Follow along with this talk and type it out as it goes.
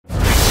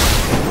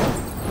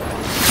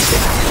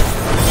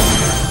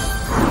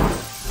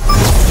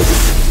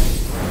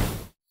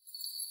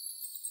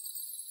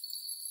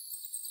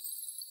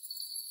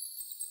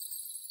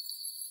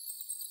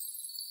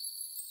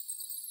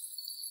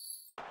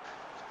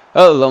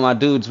Hello my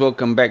dudes,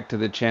 welcome back to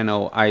the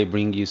channel. I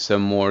bring you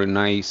some more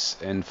nice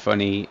and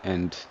funny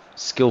and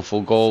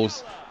skillful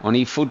goals on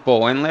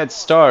eFootball, and let's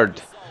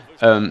start.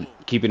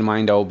 Keep in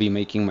mind I'll be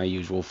making my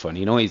usual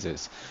funny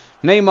noises.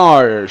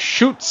 Neymar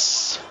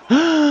shoots.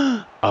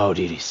 Oh,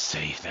 did he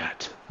save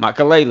that?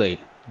 Makalele,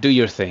 do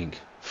your thing.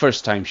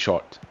 First time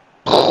shot.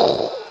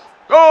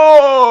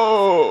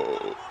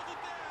 Oh!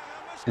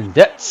 And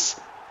that's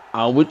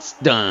how it's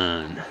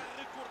done.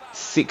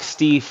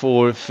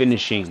 64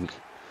 finishing.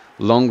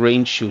 Long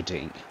range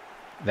shooting.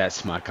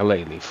 That's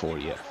Makalele for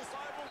you.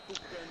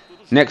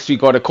 Next we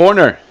got a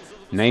corner.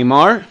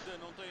 Neymar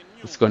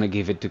is going to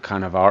give it to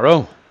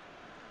Cannavaro.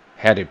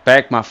 Had it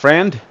back, my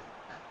friend.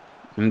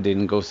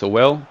 Didn't go so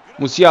well.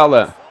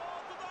 Musiala.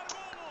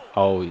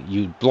 Oh,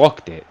 you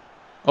blocked it.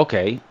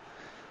 Okay.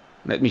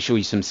 Let me show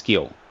you some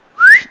skill.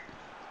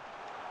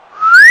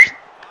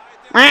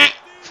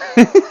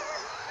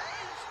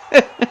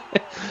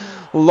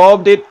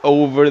 Lobbed it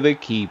over the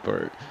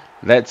keeper.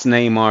 That's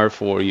Neymar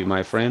for you,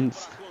 my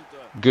friends.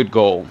 Good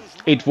goal.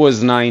 It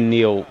was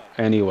 9-0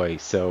 anyway,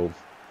 so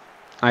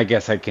I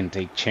guess I can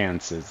take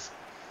chances.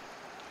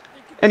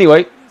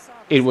 Anyway,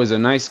 it was a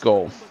nice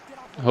goal.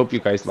 I hope you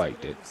guys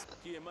liked it.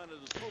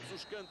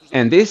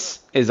 And this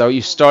is how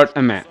you start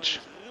a match.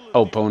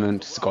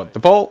 Opponent's got the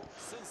ball.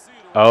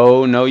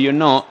 Oh, no, you're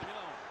not.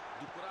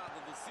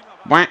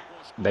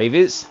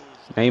 Davis.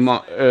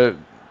 Neymar.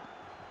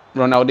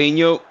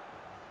 Ronaldinho.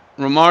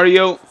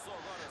 Romario.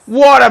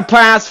 What a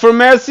pass for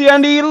Messi,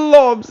 and he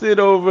lobs it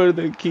over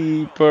the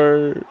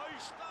keeper.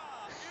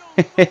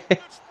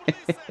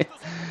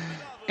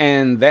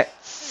 And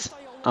that's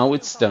how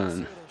it's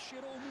done.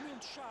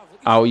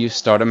 How you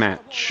start a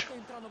match.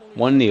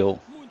 1-0,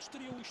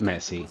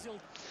 Messi.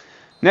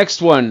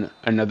 Next one,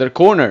 another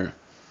corner.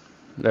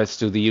 Let's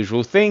do the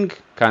usual thing.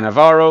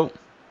 Cannavaro.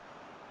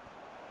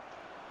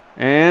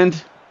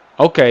 And,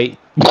 okay.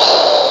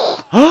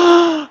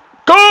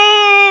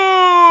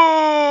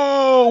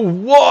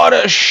 What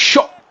a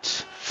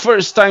shot!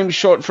 First time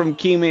shot from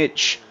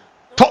Kimmich.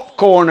 Top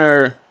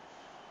corner.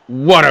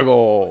 What a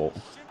goal!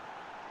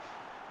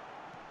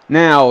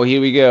 Now, here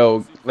we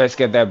go. Let's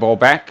get that ball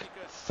back.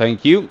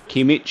 Thank you.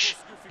 Kimmich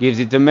gives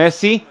it to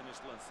Messi.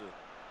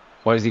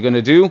 What is he going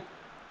to do?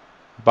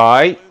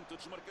 Bye.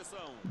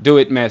 Do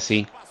it,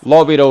 Messi.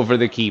 Lob it over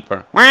the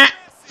keeper.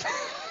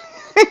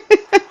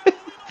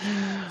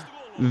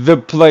 The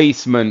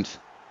placement.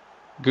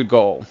 Good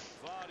goal.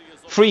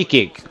 Free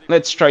kick.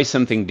 Let's try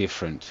something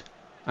different.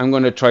 I'm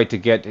going to try to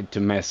get it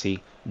to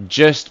Messi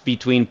just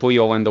between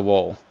Puyol and the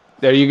wall.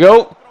 There you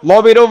go.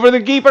 Lob it over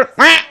the keeper.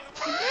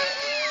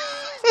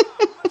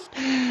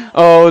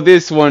 Oh,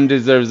 this one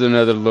deserves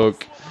another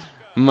look.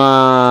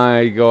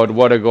 My God,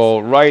 what a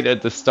goal. Right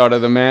at the start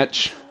of the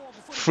match.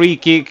 Free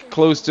kick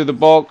close to the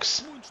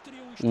box.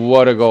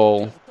 What a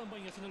goal.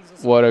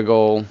 What a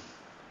goal.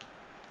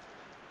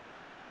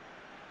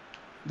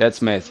 That's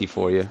Messi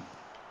for you.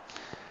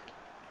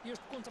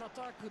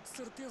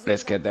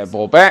 Let's get that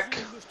ball back.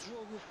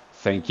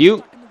 Thank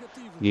you.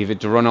 Give it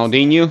to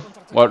Ronaldinho.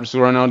 What's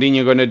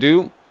Ronaldinho gonna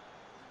do?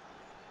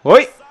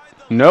 Oi!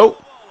 No.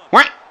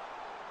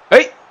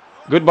 Hey!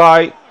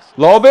 Goodbye.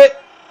 Lob it.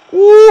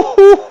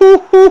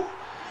 Woo-hoo-hoo-hoo.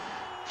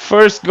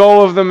 First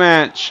goal of the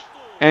match.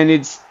 And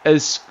it's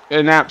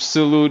an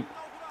absolute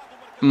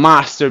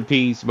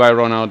masterpiece by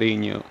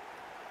Ronaldinho.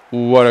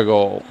 What a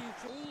goal.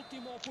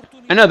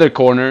 Another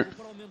corner.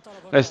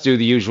 Let's do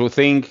the usual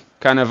thing.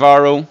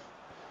 Cannavaro.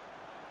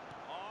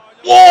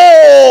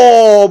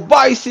 Whoa!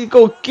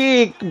 Bicycle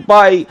kick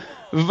by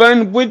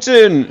Van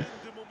Witten,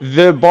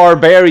 the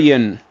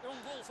barbarian.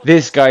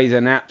 This guy's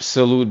an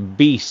absolute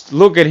beast.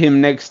 Look at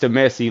him next to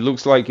Messi.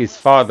 Looks like his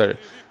father.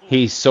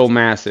 He's so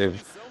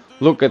massive.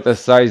 Look at the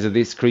size of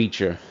this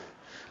creature.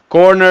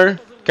 Corner.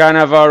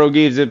 Cannavaro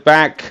gives it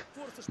back.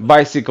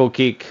 Bicycle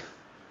kick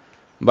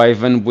by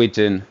Van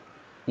Witten.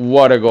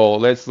 What a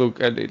goal. Let's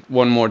look at it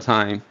one more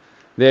time.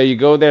 There you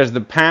go. There's the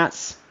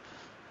pass.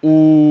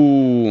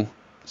 Ooh.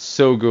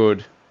 So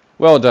good.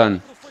 Well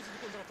done.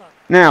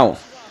 Now,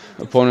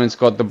 opponent's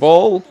got the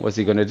ball. What's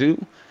he going to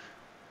do?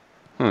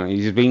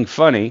 He's being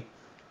funny.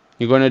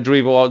 You're going to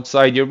dribble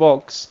outside your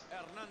box.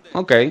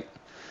 Okay.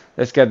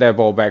 Let's get that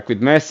ball back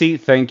with Messi.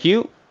 Thank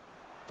you.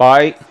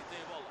 Bye.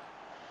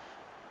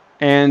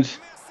 And...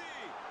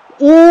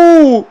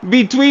 ooh!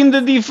 Between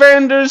the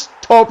defenders.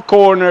 Top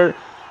corner.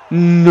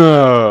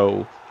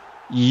 No.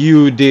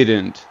 You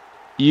didn't.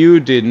 You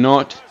did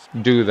not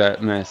do that,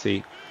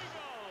 Messi.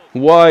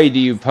 Why do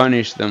you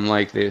punish them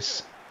like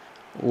this?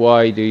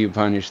 Why do you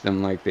punish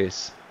them like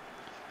this?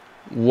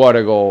 What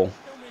a goal.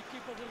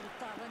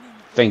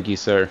 Thank you,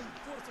 sir.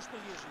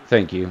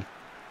 Thank you.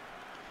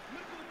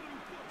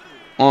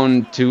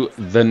 On to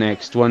the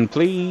next one,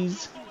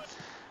 please.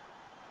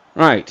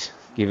 Right.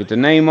 Give it to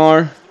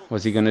Neymar.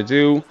 What's he going to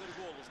do?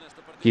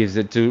 Gives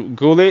it to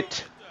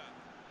Gullit.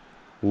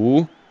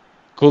 Ooh.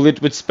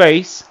 Gullit with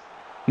space.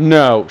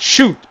 No.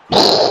 Shoot.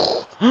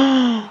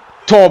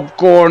 Top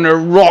corner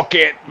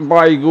rocket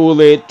by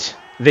Gullit.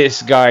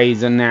 This guy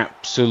is an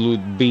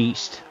absolute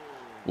beast.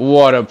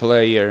 What a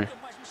player.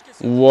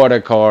 What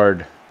a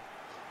card.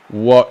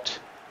 What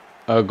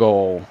a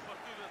goal.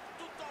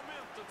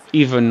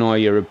 Even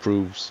Neuer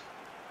approves.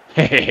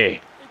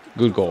 Hehehe.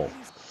 Good goal.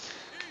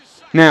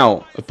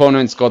 Now,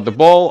 opponents got the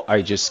ball.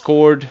 I just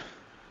scored.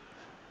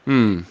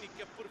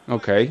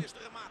 Okay.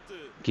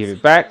 Give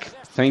it back.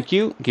 Thank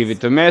you. Give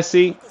it to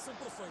Messi.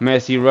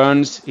 Messi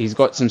runs. He's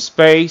got some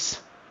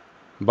space.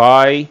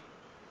 Bye.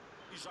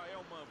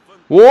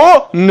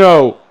 Whoa!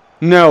 No.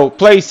 No.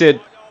 Place it.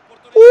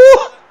 Woo!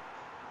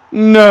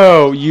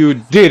 No, you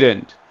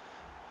didn't.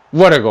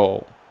 What a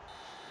goal.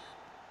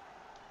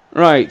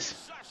 Right.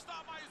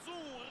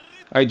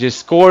 I just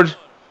scored.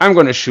 I'm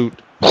gonna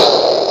shoot.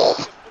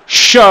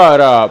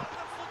 Shut up.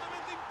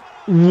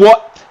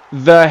 What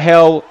the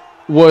hell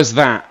was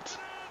that?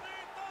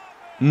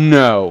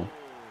 No.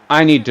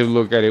 I need to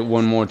look at it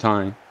one more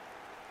time.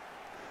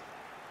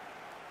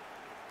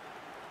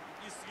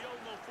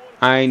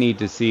 I need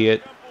to see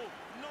it.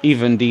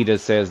 Even Dita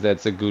says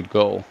that's a good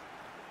goal.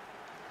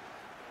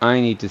 I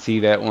need to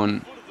see that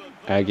one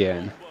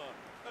again.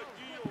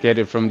 Get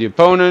it from the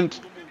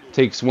opponent.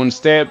 Takes one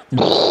step.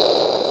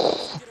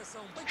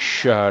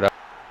 Shut up.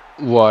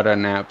 What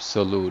an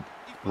absolute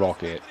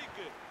rocket.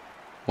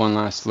 One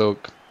last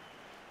look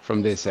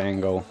from this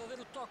angle.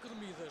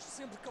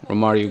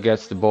 Romario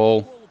gets the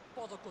ball.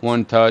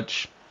 One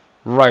touch.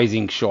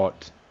 Rising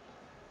shot.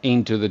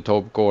 Into the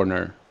top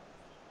corner.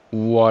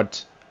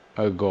 What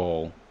a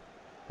goal.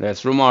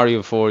 That's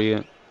Romario for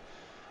you.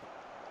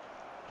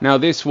 Now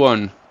this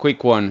one.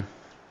 Quick one.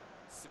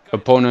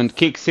 Opponent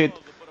kicks it.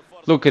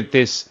 Look at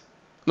this.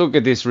 Look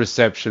at this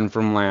reception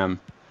from Lamb.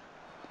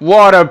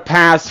 What a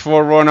pass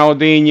for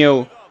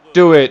Ronaldinho.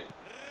 Do it.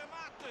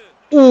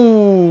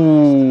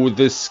 Ooh,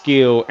 the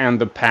skill and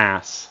the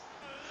pass.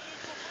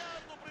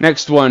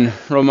 Next one.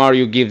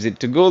 Romario gives it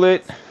to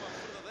Gullit.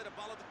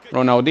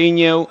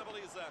 Ronaldinho.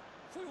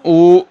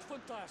 Ooh,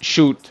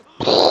 shoot.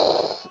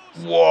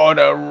 What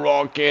a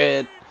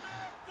rocket.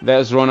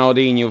 That's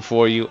Ronaldinho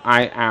for you.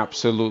 I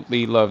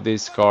absolutely love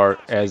this card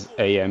as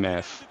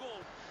AMF.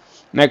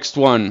 Next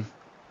one.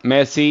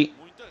 Messi.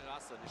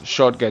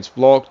 Shot gets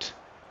blocked.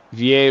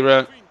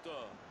 Vieira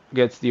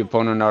gets the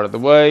opponent out of the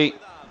way.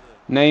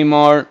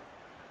 Neymar.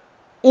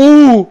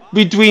 Ooh,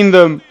 between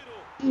them.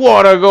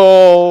 What a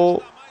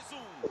goal.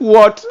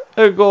 What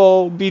a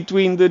goal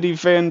between the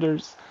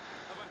defenders.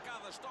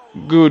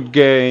 Good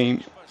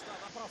game.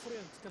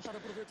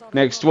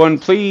 Next one,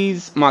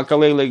 please.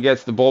 Makalele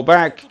gets the ball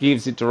back.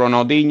 Gives it to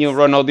Ronaldinho.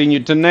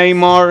 Ronaldinho to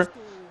Neymar.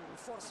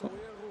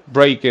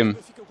 Break him.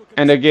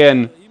 And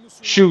again.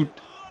 Shoot.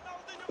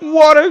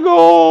 What a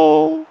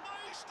goal.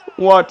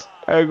 What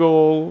a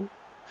goal.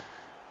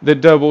 The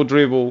double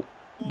dribble.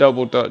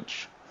 Double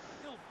touch.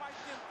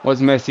 What's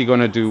Messi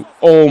gonna do?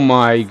 Oh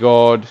my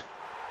god.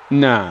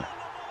 Nah.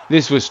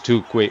 This was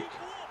too quick.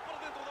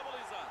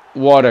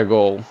 What a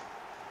goal.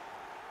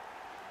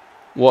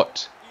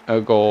 What a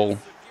goal.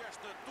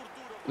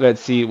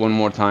 Let's see it one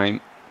more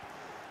time.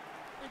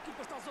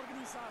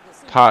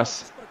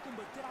 Pass.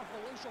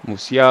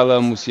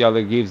 Musiala.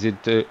 Musiala gives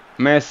it to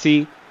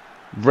Messi.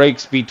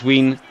 Breaks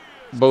between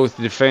both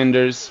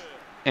defenders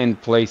and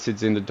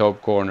places it in the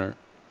top corner.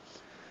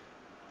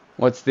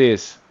 What's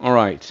this?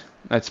 Alright.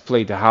 Let's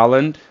play to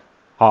Haaland.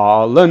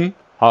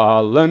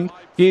 Haaland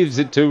gives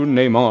it to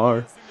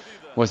Neymar.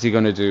 What's he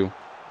gonna do?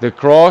 The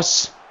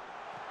cross.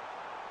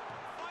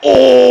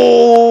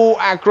 Oh,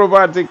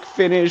 acrobatic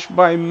finish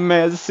by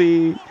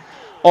Messi.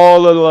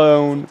 All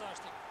alone.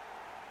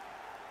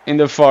 In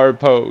the far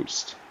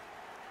post.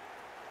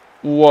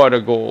 What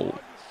a goal.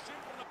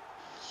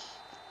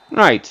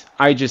 Right,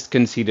 I just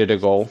conceded a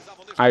goal.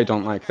 I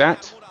don't like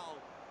that.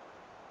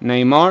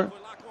 Neymar.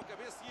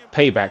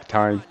 Payback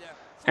time.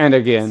 And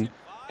again.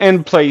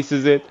 And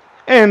places it.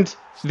 And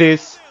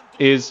this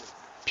is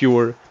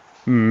pure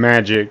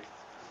magic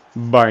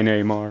by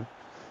Neymar.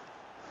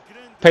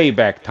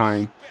 Payback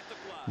time.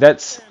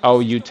 That's how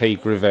you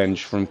take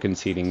revenge from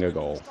conceding a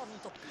goal.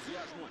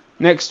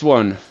 Next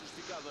one.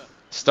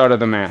 Start of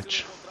the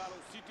match.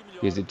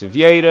 Gives it to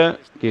Vieira.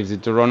 Gives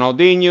it to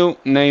Ronaldinho.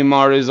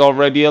 Neymar is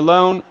already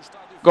alone.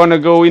 Gonna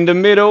go in the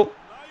middle.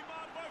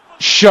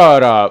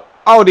 Shut up.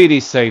 How did he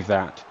save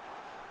that?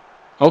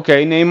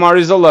 Okay, Neymar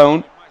is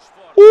alone.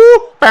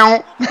 Ooh,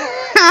 bow.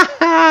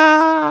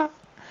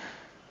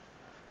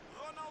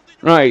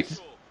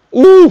 Right.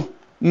 Ooh.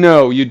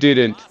 No, you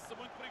didn't.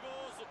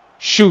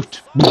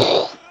 Shoot.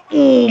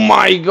 Oh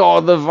my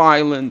god, the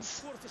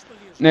violence.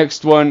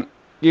 Next one.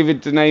 Give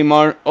it to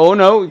Neymar. Oh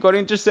no, it got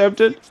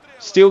intercepted.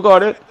 Still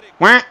got it.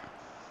 Wah.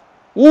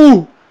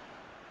 Ooh.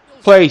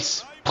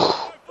 Place.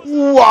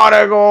 What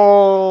a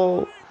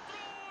goal.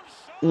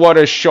 What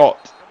a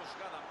shot.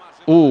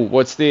 Ooh,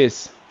 what's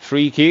this?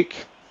 Free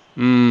kick?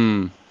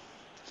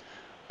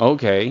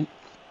 Okay.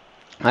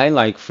 I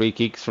like free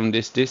kicks from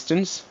this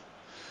distance.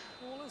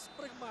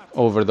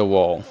 Over the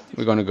wall.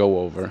 We're gonna go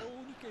over.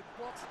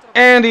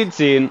 And it's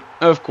in.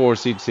 Of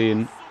course it's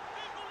in.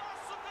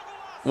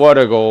 What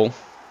a goal.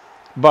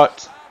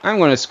 But I'm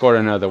gonna score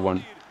another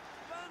one.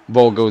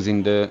 Ball goes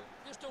in the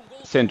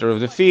center of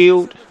the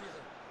field.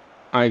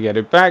 I get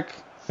it back.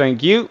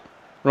 Thank you.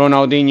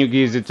 Ronaldinho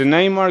gives it to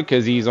Neymar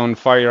because he's on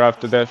fire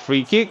after that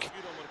free kick.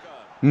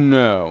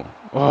 No.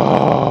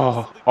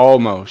 Oh,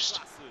 almost.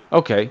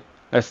 Okay,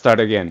 let's start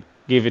again.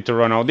 Give it to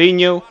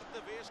Ronaldinho.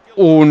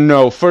 Oh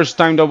no, first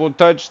time double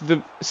touch,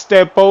 the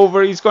step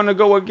over, he's gonna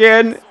go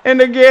again and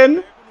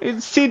again.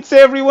 It sits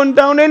everyone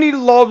down and he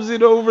lobs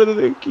it over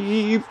the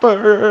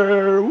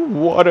keeper.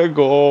 What a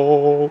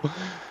goal.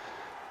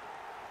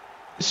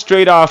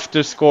 Straight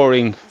after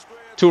scoring.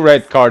 2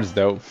 red cards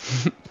though.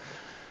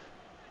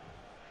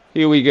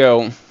 Here we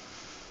go.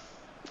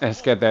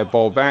 Let's get that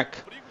ball back.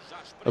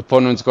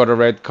 Opponent's got a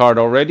red card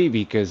already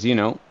because, you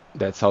know,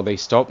 that's how they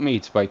stop me.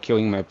 It's by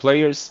killing my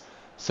players.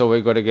 So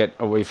we got to get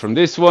away from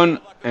this one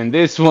and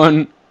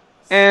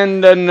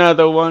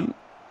another one.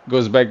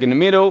 Goes back in the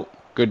middle.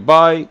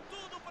 Goodbye.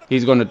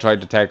 He's going to try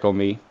to tackle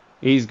me.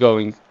 He's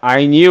going.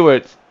 I knew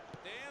it.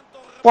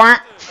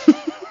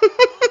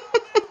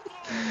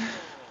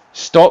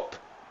 Stop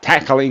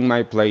tackling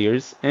my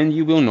players and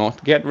you will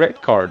not get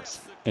red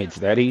cards. It's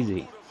that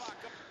easy.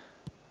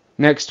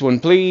 Next one,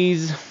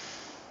 please.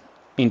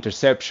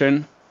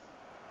 Interception.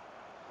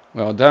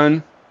 Well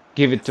done.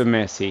 Give it to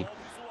Messi.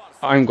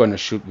 I'm gonna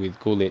shoot with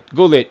Gullit.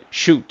 Gullit,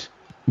 shoot.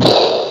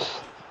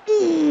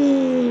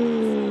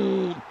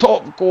 Ooh,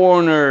 top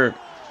corner.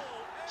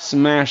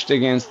 Smashed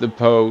against the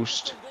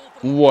post.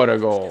 What a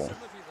goal.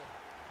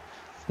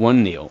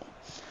 1-0.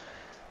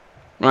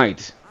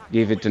 Right.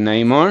 Give it to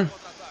Neymar.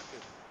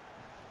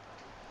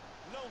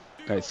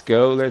 Let's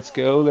go, let's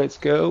go, let's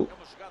go.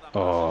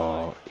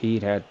 Oh, he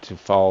had to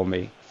foul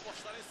me.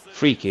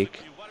 Free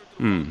kick.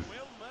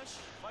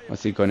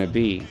 What's it gonna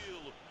be?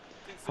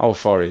 How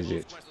far is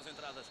it?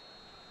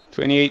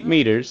 28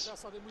 meters.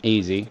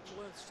 Easy.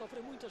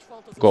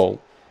 Goal.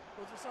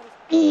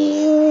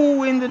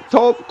 Ooh, in the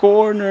top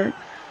corner.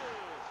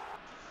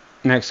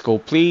 Next goal,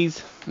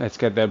 please. Let's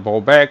get that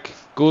ball back.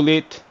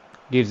 Gullit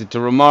gives it to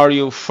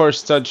Romario.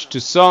 First touch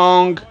to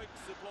Song.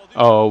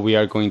 Oh, we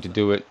are going to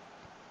do it.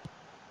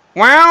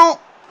 Wow.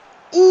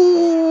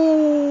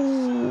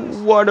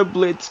 Ooh, what a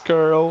blitz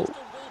curl.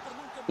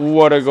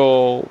 What a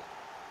goal.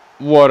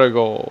 What a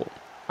goal.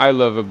 I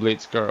love a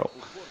blitz curl.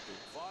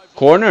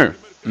 Corner.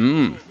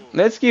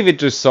 Let's give it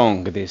to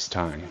Song this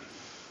time.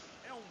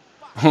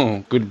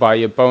 Oh, goodbye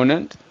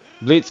opponent.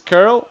 Blitz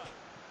curl.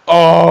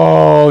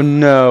 Oh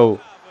no.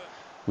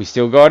 We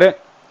still got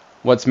it.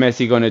 What's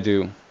Messi gonna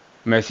do?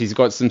 Messi's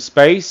got some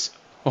space.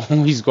 Oh,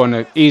 he's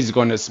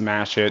gonna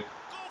smash it.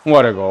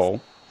 What a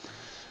goal.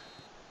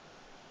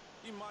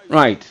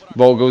 Right,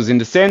 ball goes in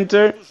the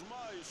center.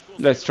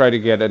 Let's try to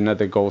get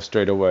another goal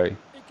straight away.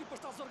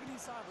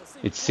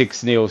 It's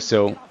 6-0,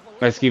 so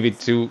let's give it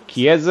to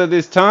Chiesa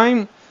this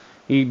time.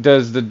 He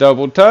does the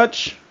double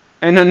touch.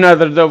 And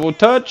another double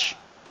touch.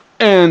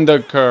 And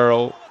the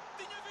curl.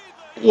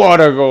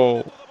 What a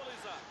goal.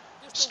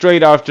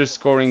 Straight after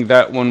scoring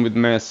that one with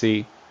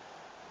Messi,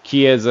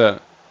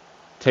 Chiesa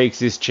takes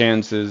his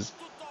chances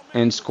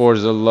and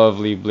scores a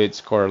lovely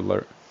blitz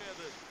curler.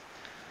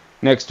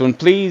 Next one,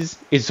 please.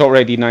 It's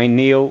already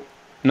 9-0.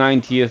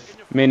 90th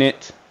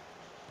minute.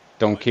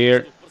 Don't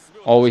care.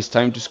 Always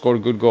time to score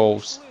good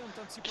goals.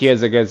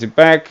 Chiesa gets it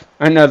back.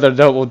 Another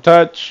double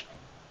touch.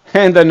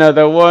 And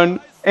another one.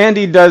 And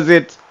he does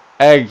it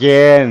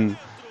again.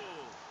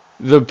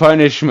 The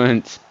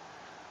punishment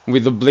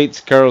with the blitz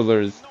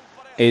curlers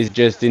is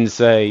just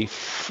insane.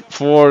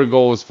 4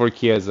 goals for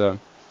Chiesa.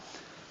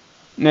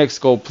 Next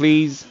goal,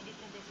 please.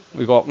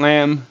 We got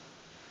Lamb.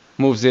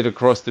 Moves it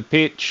across the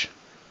pitch.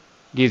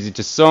 Gives it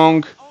to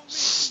Song.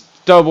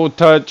 Double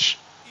touch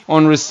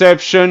on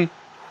reception.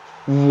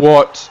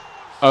 What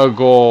a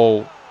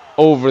goal.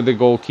 Over the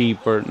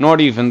goalkeeper. Not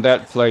even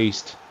that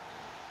placed.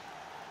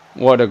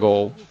 What a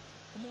goal.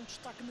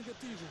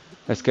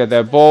 Let's get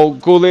that ball.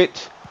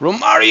 Gullit.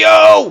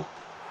 Romario!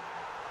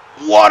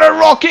 What a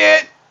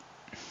rocket!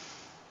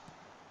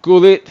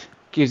 Gullit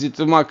gives it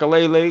to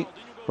Makalele.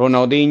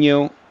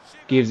 Ronaldinho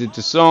gives it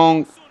to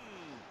Song.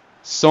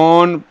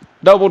 Son.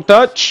 Double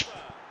touch.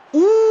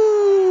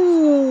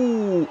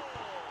 Ooh!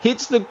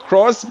 Hits the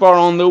crossbar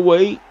on the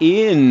way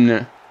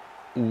in.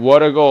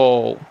 What a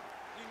goal.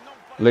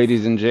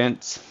 Ladies and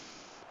gents.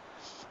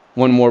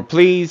 One more,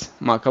 please.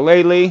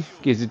 Makalele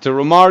gives it to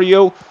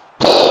Romario.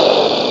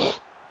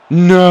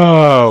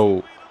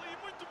 No!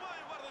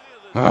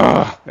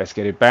 Let's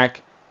get it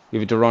back.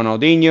 Give it to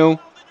Ronaldinho.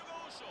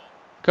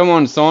 Come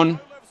on, son.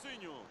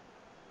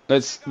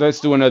 Let's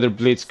do another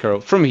blitz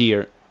curl from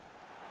here.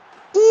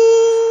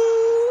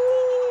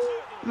 Ooh,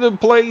 the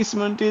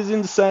placement is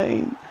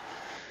insane.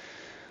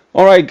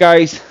 Alright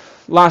guys,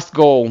 last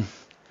goal.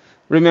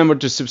 Remember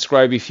to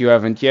subscribe if you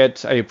haven't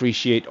yet. I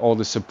appreciate all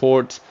the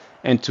support.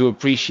 And to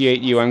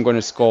appreciate you, I'm going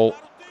to score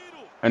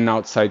an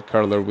outside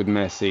curler with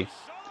Messi.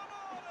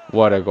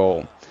 What a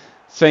goal.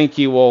 Thank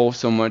you all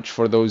so much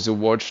for those who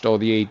watched all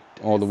the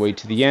way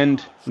to the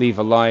end. Leave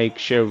a like,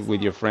 share it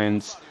with your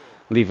friends.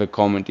 Leave a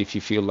comment if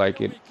you feel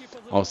like it.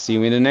 I'll see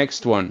you in the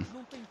next one.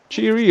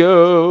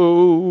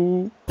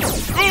 Cheerio!